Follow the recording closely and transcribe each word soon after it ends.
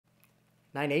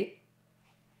9.8?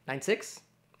 9.6?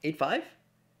 8.5?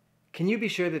 Can you be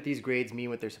sure that these grades mean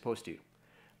what they're supposed to?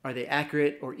 Are they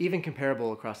accurate or even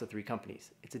comparable across the three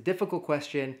companies? It's a difficult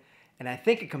question, and I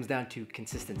think it comes down to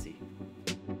consistency.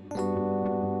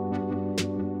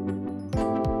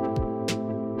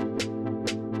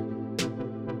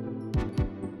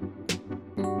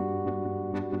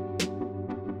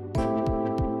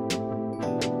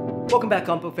 Welcome back,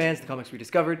 comic book fans, to Comics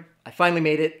Rediscovered. I finally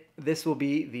made it. This will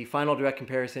be the final direct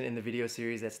comparison in the video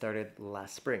series that started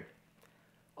last spring.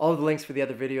 All of the links for the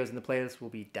other videos in the playlist will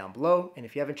be down below, and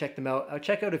if you haven't checked them out, I'll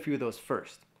check out a few of those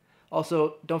first.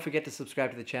 Also, don't forget to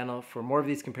subscribe to the channel for more of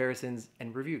these comparisons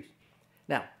and reviews.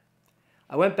 Now,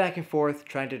 I went back and forth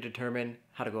trying to determine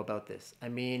how to go about this. I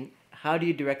mean, how do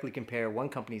you directly compare one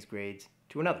company's grades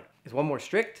to another? Is one more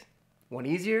strict? One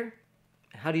easier?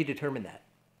 How do you determine that?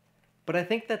 But I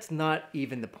think that's not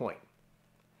even the point.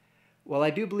 While I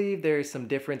do believe there is some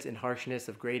difference in harshness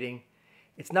of grading,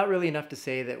 it's not really enough to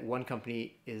say that one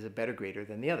company is a better grader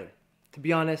than the other. To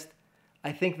be honest,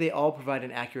 I think they all provide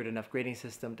an accurate enough grading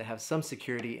system to have some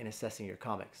security in assessing your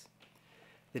comics.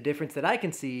 The difference that I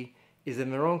can see is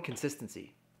in their own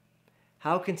consistency.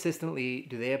 How consistently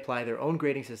do they apply their own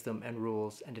grading system and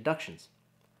rules and deductions?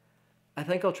 I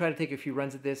think I'll try to take a few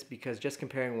runs at this because just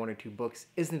comparing one or two books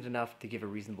isn't enough to give a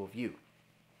reasonable view.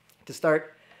 To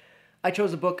start, I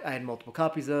chose a book I had multiple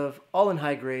copies of, all in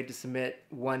high grade, to submit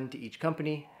one to each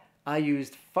company. I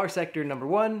used Far Sector number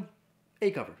 1,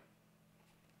 A cover.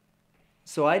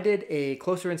 So I did a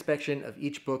closer inspection of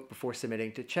each book before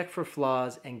submitting to check for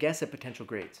flaws and guess at potential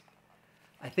grades.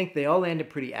 I think they all landed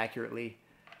pretty accurately,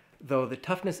 though the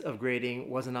toughness of grading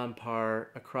wasn't on par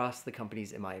across the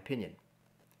companies in my opinion.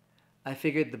 I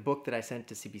figured the book that I sent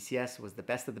to CBCS was the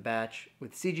best of the batch,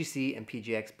 with CGC and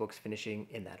PGX books finishing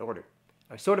in that order.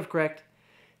 I was sort of correct.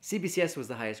 CBCS was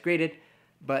the highest graded,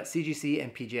 but CGC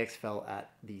and PGX fell at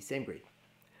the same grade.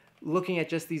 Looking at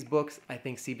just these books, I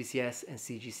think CBCS and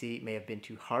CGC may have been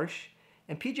too harsh,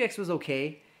 and PGX was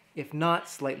okay, if not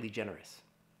slightly generous.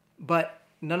 But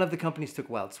none of the companies took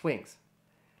wild swings.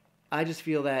 I just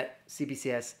feel that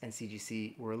CBCS and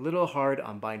CGC were a little hard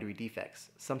on bindery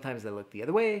defects. Sometimes they look the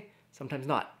other way, sometimes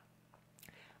not.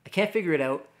 I can't figure it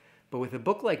out, but with a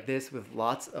book like this with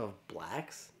lots of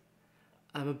blacks,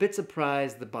 I'm a bit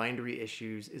surprised the bindery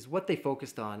issues is what they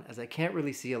focused on, as I can't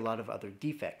really see a lot of other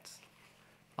defects.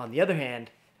 On the other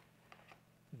hand,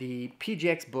 the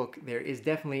PGX book, there is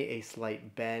definitely a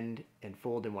slight bend and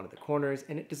fold in one of the corners,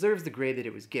 and it deserves the grade that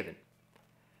it was given.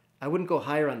 I wouldn't go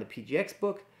higher on the PGX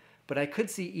book, but I could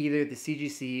see either the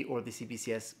CGC or the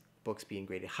CBCS books being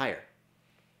graded higher.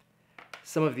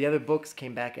 Some of the other books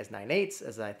came back as 9.8s,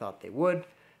 as I thought they would,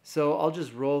 so I'll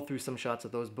just roll through some shots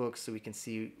of those books so we can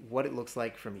see what it looks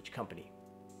like from each company.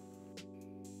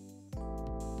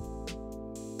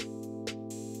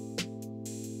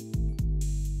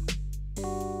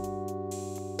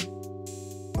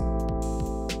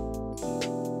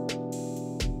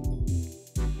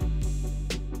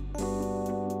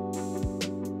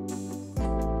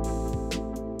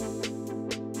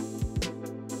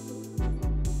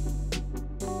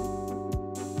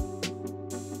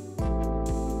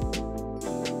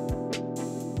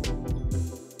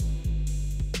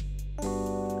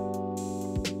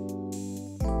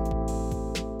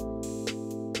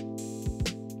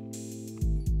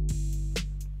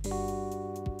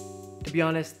 To be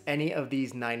honest, any of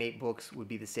these 9.8 books would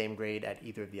be the same grade at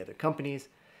either of the other companies,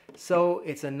 so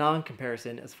it's a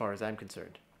non-comparison as far as I'm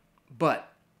concerned. But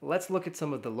let's look at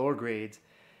some of the lower grades.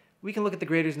 We can look at the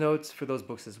graders' notes for those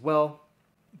books as well,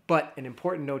 but an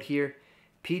important note here,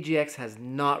 PGX has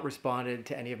not responded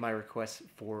to any of my requests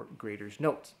for graders'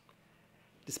 notes,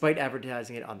 despite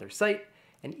advertising it on their site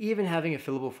and even having a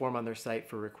fillable form on their site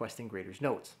for requesting graders'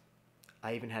 notes.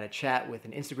 I even had a chat with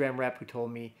an Instagram rep who told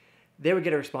me they would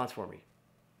get a response for me.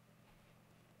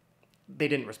 They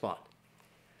didn't respond.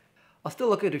 I'll still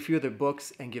look at a few of their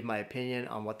books and give my opinion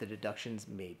on what the deductions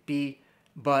may be,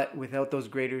 but without those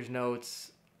graders'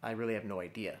 notes, I really have no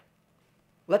idea.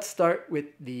 Let's start with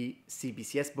the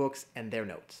CBCS books and their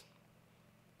notes.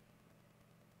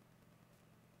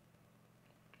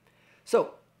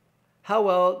 So, how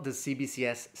well does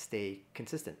CBCS stay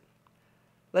consistent?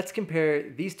 Let's compare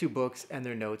these two books and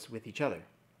their notes with each other.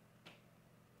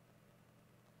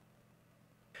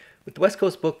 With the West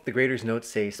Coast book, the grader's notes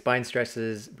say spine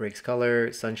stresses, breaks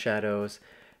color, sun shadows,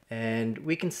 and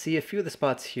we can see a few of the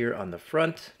spots here on the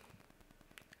front.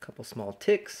 A couple small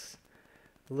ticks,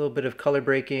 a little bit of color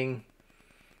breaking.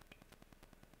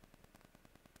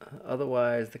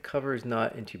 Otherwise, the cover is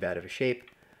not in too bad of a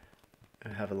shape.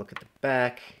 I'll have a look at the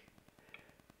back.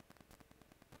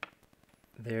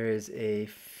 There is a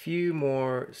few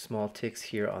more small ticks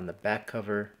here on the back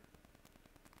cover.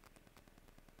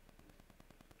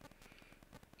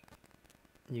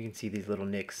 You can see these little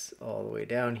nicks all the way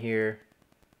down here.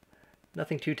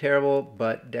 Nothing too terrible,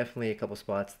 but definitely a couple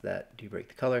spots that do break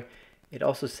the color. It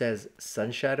also says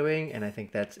sun shadowing, and I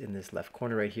think that's in this left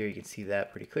corner right here. You can see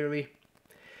that pretty clearly.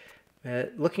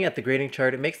 Looking at the grading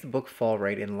chart, it makes the book fall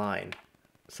right in line.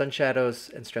 Sun shadows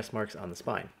and stress marks on the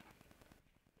spine.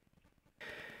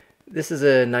 This is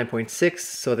a 9.6,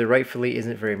 so there rightfully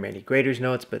isn't very many grader's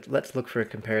notes, but let's look for a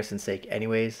comparison's sake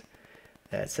anyways.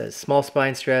 It says small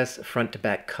spine stress, front to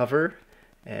back cover,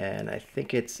 and I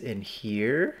think it's in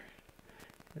here.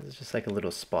 There's just like a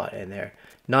little spot in there.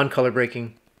 Non-color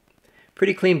breaking.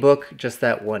 Pretty clean book, just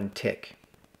that one tick.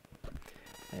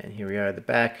 And here we are at the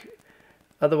back.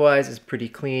 Otherwise, it's pretty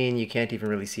clean. You can't even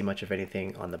really see much of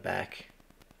anything on the back.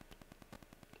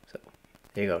 So,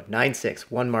 there you go. 9.6,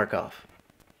 one mark off.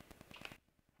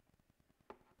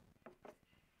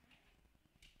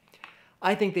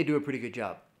 I think they do a pretty good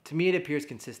job. To me, it appears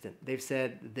consistent. They've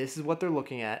said this is what they're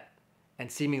looking at,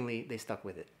 and seemingly they stuck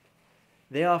with it.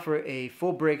 They offer a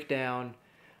full breakdown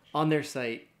on their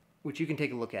site, which you can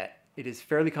take a look at. It is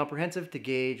fairly comprehensive to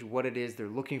gauge what it is they're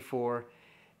looking for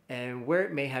and where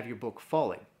it may have your book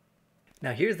falling.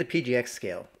 Now here's the PGX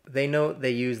scale. They note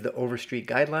they use the Overstreet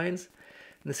guidelines.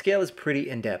 And the scale is pretty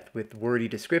in-depth with wordy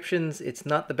descriptions. It's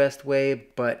not the best way,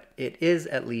 but it is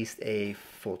at least a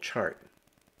full chart.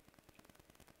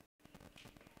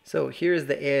 So here's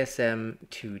the ASM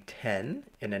 210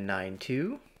 in a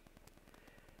 9.2.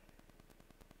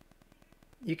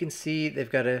 You can see they've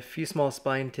got a few small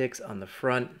spine ticks on the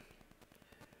front.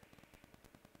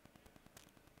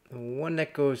 One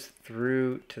that goes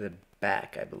through to the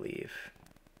back, I believe.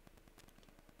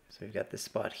 So we've got this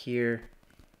spot here.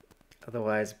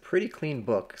 Otherwise, pretty clean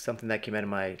book, something that came out of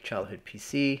my childhood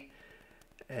PC.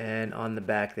 And on the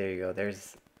back, there you go.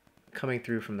 There's coming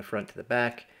through from the front to the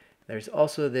back. There's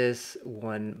also this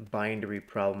one bindery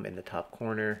problem in the top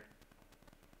corner.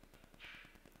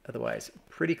 Otherwise,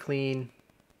 pretty clean.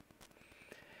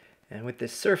 And with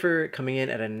this surfer coming in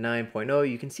at a 9.0,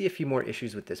 you can see a few more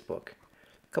issues with this book.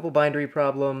 A couple bindery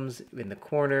problems in the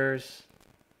corners.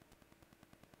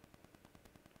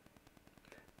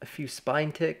 A few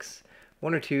spine ticks.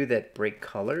 One or two that break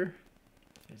color.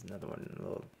 There's another one, a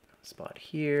little spot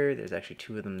here. There's actually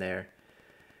two of them there.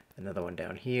 Another one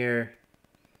down here.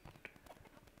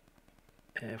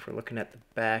 And if we're looking at the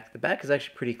back is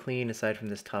actually pretty clean aside from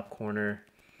this top corner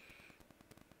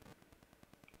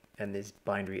and this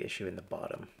bindery issue in the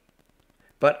bottom.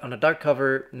 But on a dark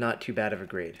cover, not too bad of a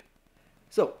grade.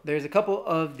 So there's a couple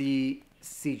of the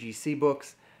CGC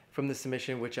books from the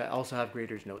submission, which I also have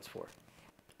grader's notes for.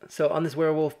 So on this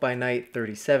Werewolf by Night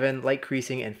 37, light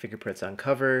creasing and fingerprints on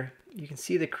cover. You can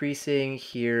see the creasing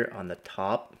here on the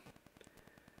top.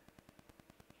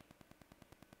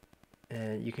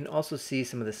 And you can also see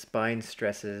some of the spine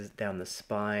stresses down the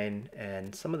spine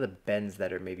and some of the bends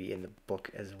that are maybe in the book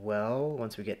as well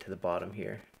once we get to the bottom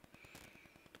here.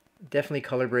 Definitely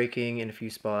color breaking in a few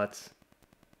spots.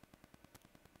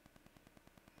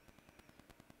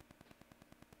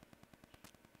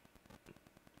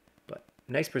 But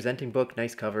nice presenting book,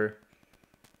 nice cover.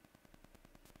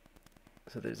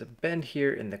 So there's a bend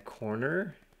here in the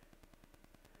corner.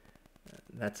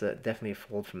 That's definitely a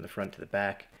fold from the front to the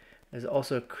back. There's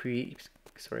also a crease,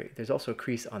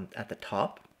 at the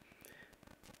top.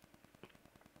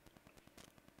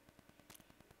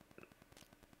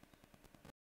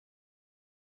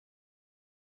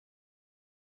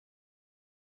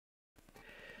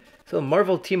 So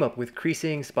Marvel team up with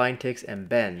creasing, spine ticks, and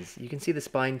bends. You can see the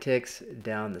spine ticks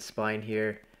down the spine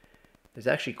here. There's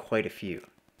actually quite a few.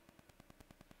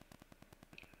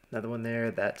 Another one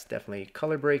there, that's definitely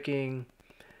color breaking.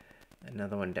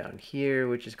 Another one down here,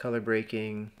 which is color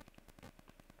breaking.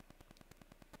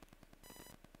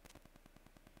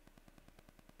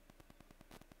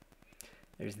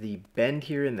 There's the bend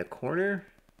here in the corner,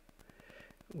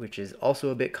 which is also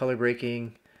a bit color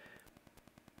breaking.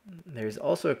 There's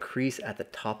also a crease at the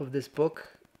top of this book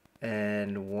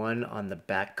and one on the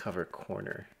back cover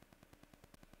corner.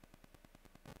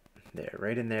 There,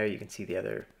 right in there, you can see the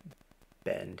other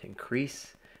bend and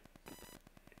crease.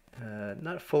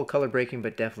 Not full color breaking,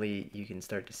 but definitely you can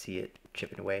start to see it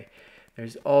chipping away.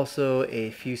 There's also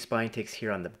a few spine ticks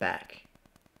here on the back.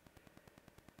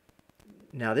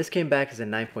 Now this came back as a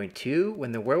 9.2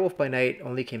 when the Werewolf by Night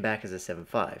only came back as a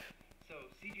 7.5.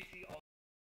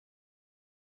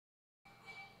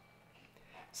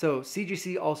 So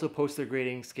CGC also posts their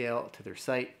grading scale to their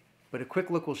site, but a quick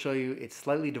look will show you it's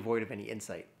slightly devoid of any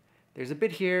insight. There's a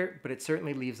bit here, but it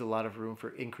certainly leaves a lot of room for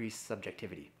increased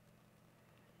subjectivity.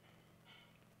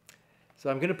 So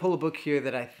I'm going to pull a book here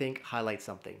that I think highlights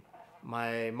something.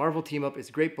 My Marvel Team Up is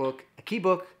a great book, a key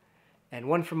book, and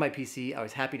one from my PC. I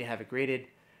was happy to have it graded,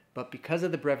 but because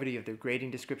of the brevity of the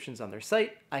grading descriptions on their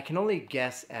site, I can only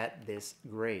guess at this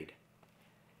grade.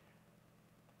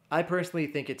 I personally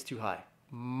think it's too high,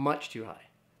 much too high.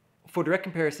 For direct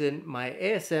comparison, my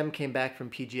ASM came back from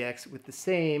PGX with the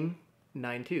same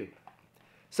 9.2.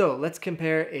 So let's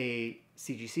compare a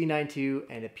CGC 9.2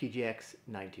 and a PGX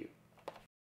 9.2.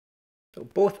 So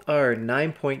both are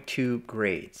 9.2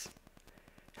 grades.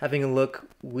 Having a look,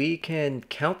 we can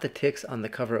count the ticks on the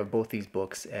cover of both these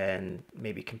books and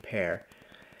maybe compare.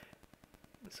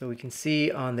 So we can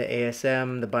see on the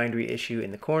ASM the bindery issue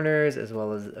in the corners, as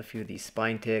well as a few of these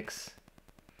spine ticks.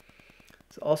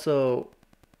 It's also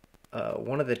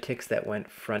one of the ticks that went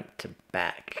front to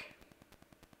back.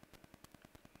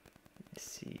 Let's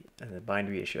see, and the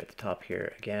bindery issue at the top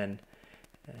here again,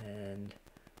 and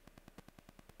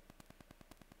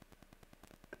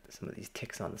some of these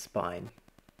ticks on the spine.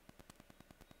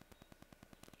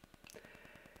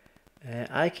 And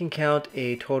I can count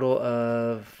a total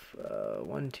of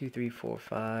 1, 2, 3, 4,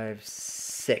 5,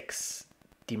 6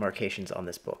 demarcations on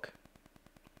this book.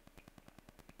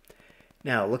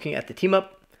 Now, looking at the team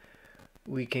up,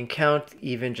 we can count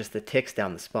even just the ticks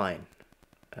down the spine.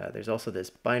 There's also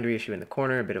this bindery issue in the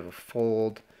corner, a bit of a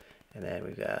fold, and then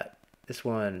we've got this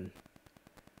one,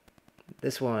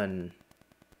 this one.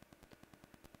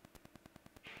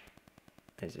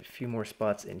 There's a few more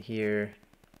spots in here.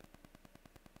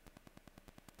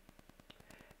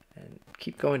 And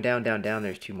keep going down, down, down.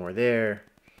 There's 2 more there.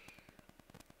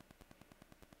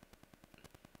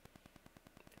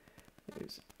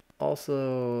 There's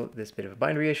also this bit of a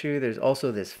bindery issue. There's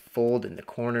also this fold in the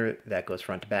corner that goes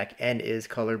front to back and is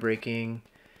color breaking.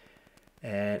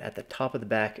 And at the top of the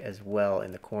back as well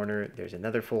in the corner, there's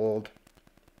another fold.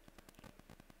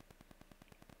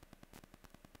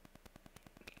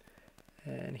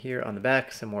 And here on the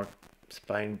back, some more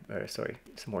spine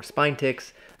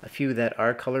ticks, a few that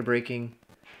are color breaking.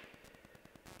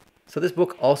 So this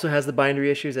book also has the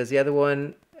bindery issues as the other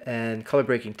one and color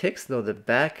breaking ticks, though the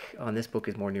back on this book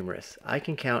is more numerous. I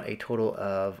can count a total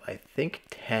of, I think,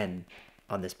 10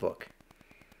 on this book.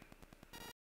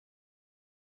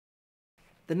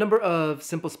 The number of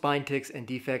simple spine ticks and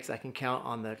defects I can count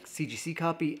on the CGC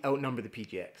copy outnumber the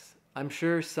PGX. I'm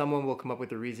sure someone will come up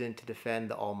with a reason to defend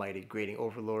the almighty grading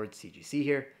overlord CGC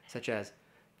here, such as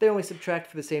they only subtract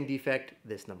for the same defect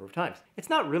this number of times. It's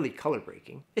not really color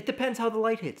breaking. It depends how the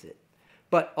light hits it.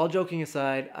 But all joking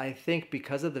aside, I think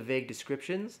because of the vague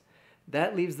descriptions,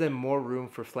 that leaves them more room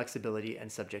for flexibility and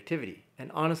subjectivity.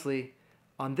 And honestly,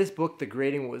 on this book, the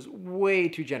grading was way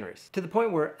too generous, to the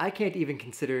point where I can't even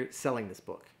consider selling this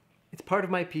book. It's part of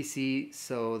my PC,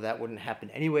 so that wouldn't happen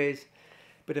anyways.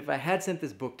 But if I had sent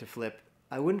this book to flip,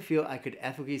 I wouldn't feel I could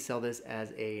ethically sell this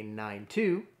as a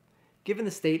 9.2, given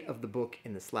the state of the book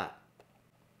in the slab.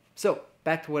 So,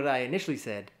 back to what I initially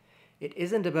said, it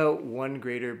isn't about one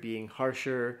grader being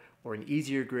harsher or an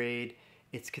easier grade,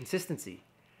 it's consistency.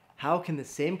 How can the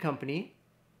same company,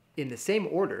 in the same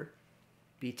order,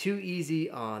 be too easy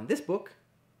on this book,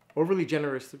 overly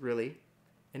generous really,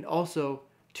 and also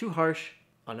too harsh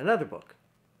on another book?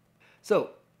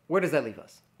 So, where does that leave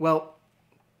us? Well,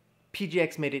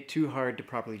 PGX made it too hard to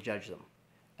properly judge them.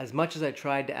 As much as I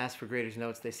tried to ask for graders'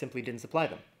 notes, they simply didn't supply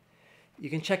them. You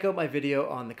can check out my video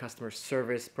on the customer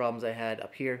service problems I had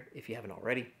up here if you haven't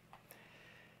already.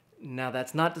 Now,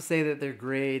 that's not to say that their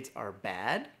grades are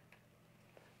bad,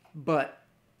 but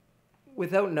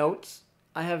without notes,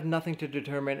 I have nothing to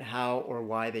determine how or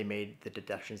why they made the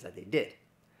deductions that they did.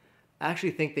 I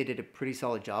actually think they did a pretty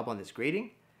solid job on this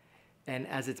grading, and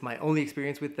as it's my only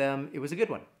experience with them, it was a good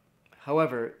one.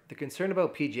 However, the concern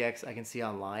about PGX I can see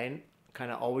online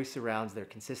kind of always surrounds their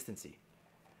consistency.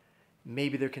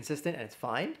 Maybe they're consistent and it's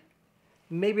fine.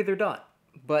 Maybe they're not,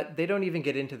 but they don't even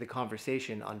get into the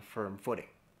conversation on firm footing.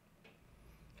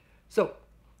 So,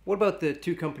 what about the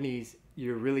two companies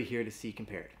you're really here to see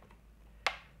compared?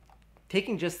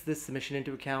 Taking just this submission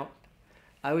into account,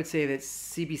 I would say that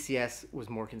CBCS was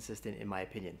more consistent in my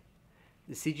opinion.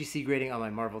 The CGC grading on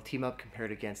my Marvel Team Up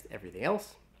compared against everything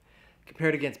else,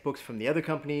 compared against books from the other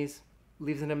companies,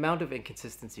 leaves an amount of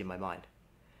inconsistency in my mind.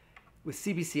 With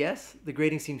CBCS, the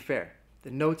grading seemed fair.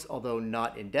 The notes, although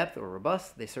not in-depth or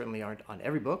robust, they certainly aren't on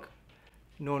every book.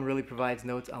 No one really provides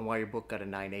notes on why your book got a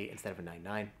 9.8 instead of a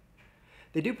 9.9.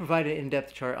 They do provide an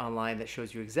in-depth chart online that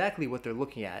shows you exactly what they're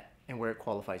looking at and where it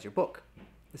qualifies your book.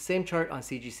 The same chart on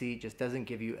CGC just doesn't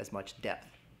give you as much depth.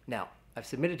 Now, I've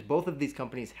submitted to both of these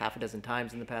companies half a dozen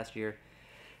times in the past year,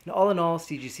 and all in all,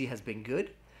 CGC has been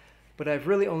good, but I've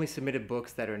really only submitted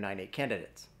books that are 9.8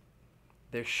 candidates.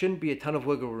 There shouldn't be a ton of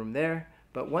wiggle room there,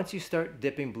 but once you start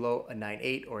dipping below a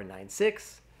 9.8 or a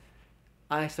 9.6,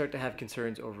 I start to have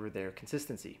concerns over their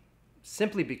consistency,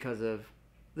 simply because of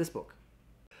this book.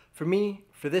 For me,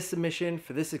 for this submission,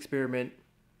 for this experiment,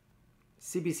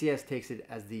 CBCS takes it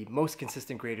as the most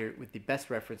consistent grader with the best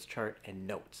reference chart and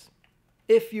notes.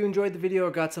 If you enjoyed the video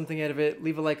or got something out of it,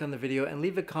 leave a like on the video and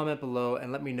leave a comment below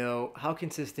and let me know how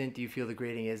consistent do you feel the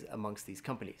grading is amongst these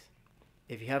companies.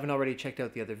 If you haven't already checked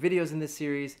out the other videos in this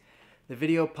series, the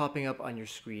video popping up on your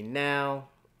screen now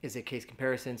is a case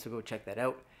comparison, so go check that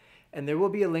out. And there will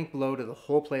be a link below to the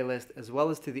whole playlist as well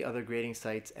as to the other grading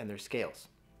sites and their scales.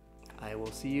 I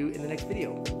will see you in the next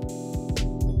video.